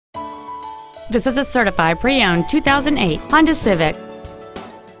This is a certified pre-owned 2008 Honda Civic.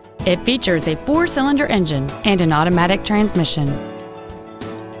 It features a 4-cylinder engine and an automatic transmission.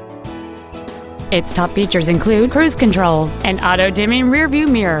 Its top features include cruise control, an auto-dimming rear-view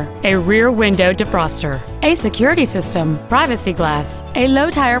mirror, a rear window defroster, a security system, privacy glass, a low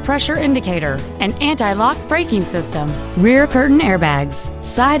tire pressure indicator, an anti-lock braking system, rear curtain airbags,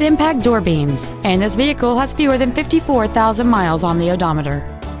 side impact door beams, and this vehicle has fewer than 54,000 miles on the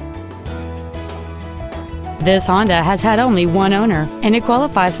odometer. This Honda has had only one owner, and it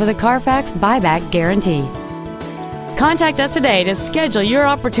qualifies for the Carfax buyback guarantee. Contact us today to schedule your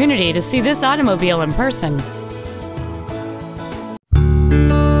opportunity to see this automobile in person.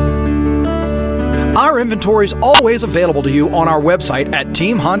 Our inventory is always available to you on our website at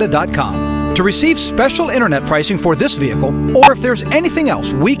teamhonda.com. To receive special internet pricing for this vehicle, or if there's anything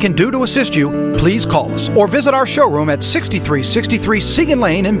else we can do to assist you, please call us or visit our showroom at 6363 Siegen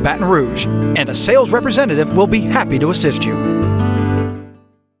Lane in Baton Rouge, and a sales representative will be happy to assist you.